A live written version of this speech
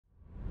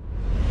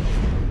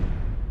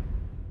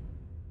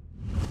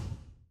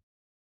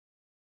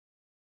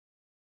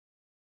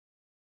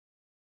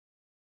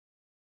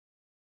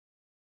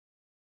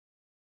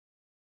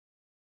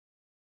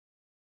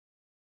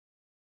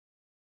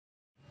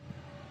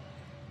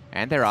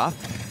And they're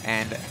off.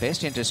 And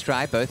best into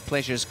stride, both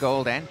Pleasure's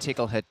Gold and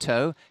Tickle Her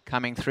Toe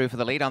coming through for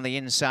the lead on the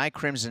inside.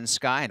 Crimson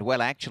Sky and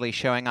Well Actually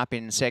showing up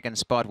in second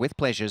spot with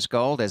Pleasure's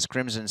Gold as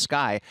Crimson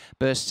Sky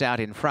bursts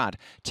out in front.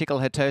 Tickle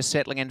Her Toe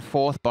settling in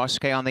fourth,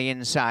 Bosque on the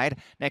inside.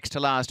 Next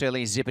to last,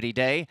 Early Zippity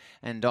Day.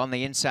 And on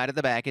the inside of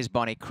the back is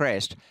Bonnie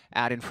Crest.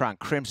 Out in front,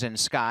 Crimson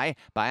Sky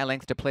by a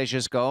length to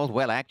Pleasure's Gold.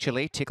 Well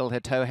Actually, Tickle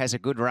Her Toe has a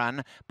good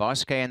run.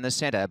 Bosque in the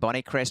centre.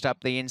 Bonnie Crest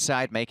up the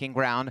inside making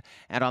ground.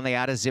 And on the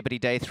outer, Zippity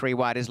Day 3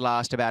 wide is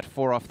last, about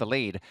 4 off the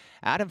lead.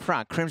 Out in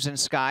front, Crimson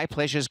Sky,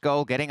 Pleasure's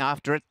Gold getting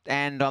after it,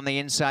 and on the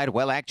inside,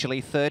 Well Actually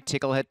third,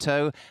 Tickle Her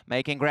Toe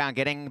making ground.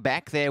 Getting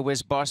back there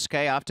was Bosque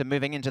after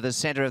moving into the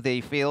centre of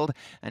the field,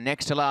 and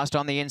next to last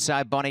on the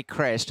inside, Bonnie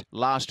Crest.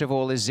 Last of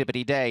all is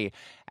Zippity Day.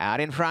 Out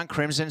in front,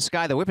 Crimson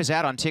Sky. The whip is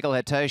out on Tickle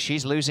Her Toe.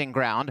 She's losing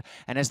ground,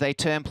 and as they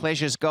turn,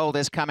 Pleasure's Gold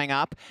is coming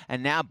up,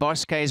 and now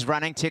Bosque's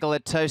running. Tickle Her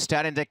Toe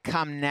starting to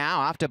come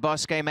now after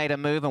Bosque made a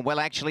move, and Well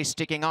Actually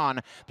sticking on.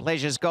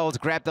 Pleasure's Gold's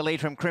grabbed the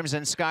lead from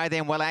Crimson Sky,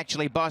 then Well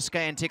Actually, Bosque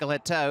and Tickle Her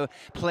Toe.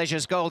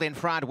 Pleasure's Gold in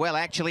front, Well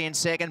Actually in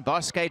second,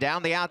 Bosque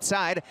down the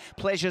outside.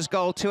 Pleasure's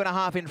Gold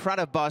 2.5 in front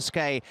of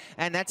Bosque,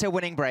 and that's a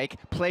winning break.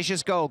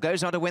 Pleasure's Gold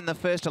goes on to win the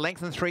first, a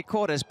length and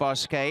 3/4,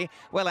 Bosque.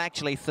 Well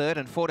Actually third,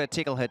 and 4 to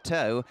Tickle Her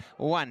Toe,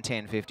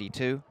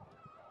 1:10.52.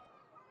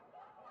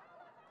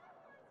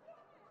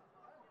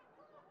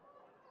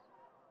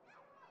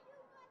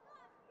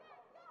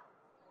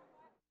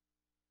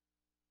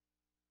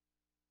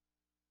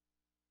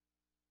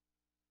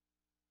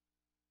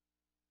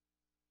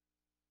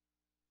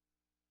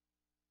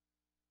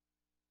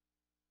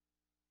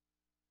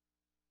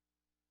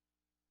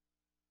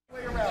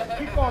 Way around.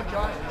 Keep going,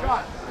 Josh.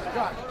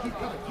 Josh, keep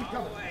coming, keep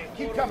coming,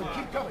 keep coming,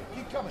 keep coming,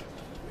 keep coming.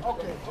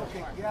 Okay,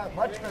 yeah,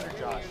 much better,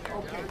 Josh.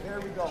 Okay, there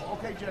we go.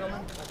 Okay,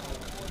 gentlemen.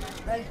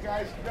 Thanks,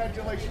 guys.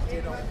 Congratulations,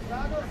 you know.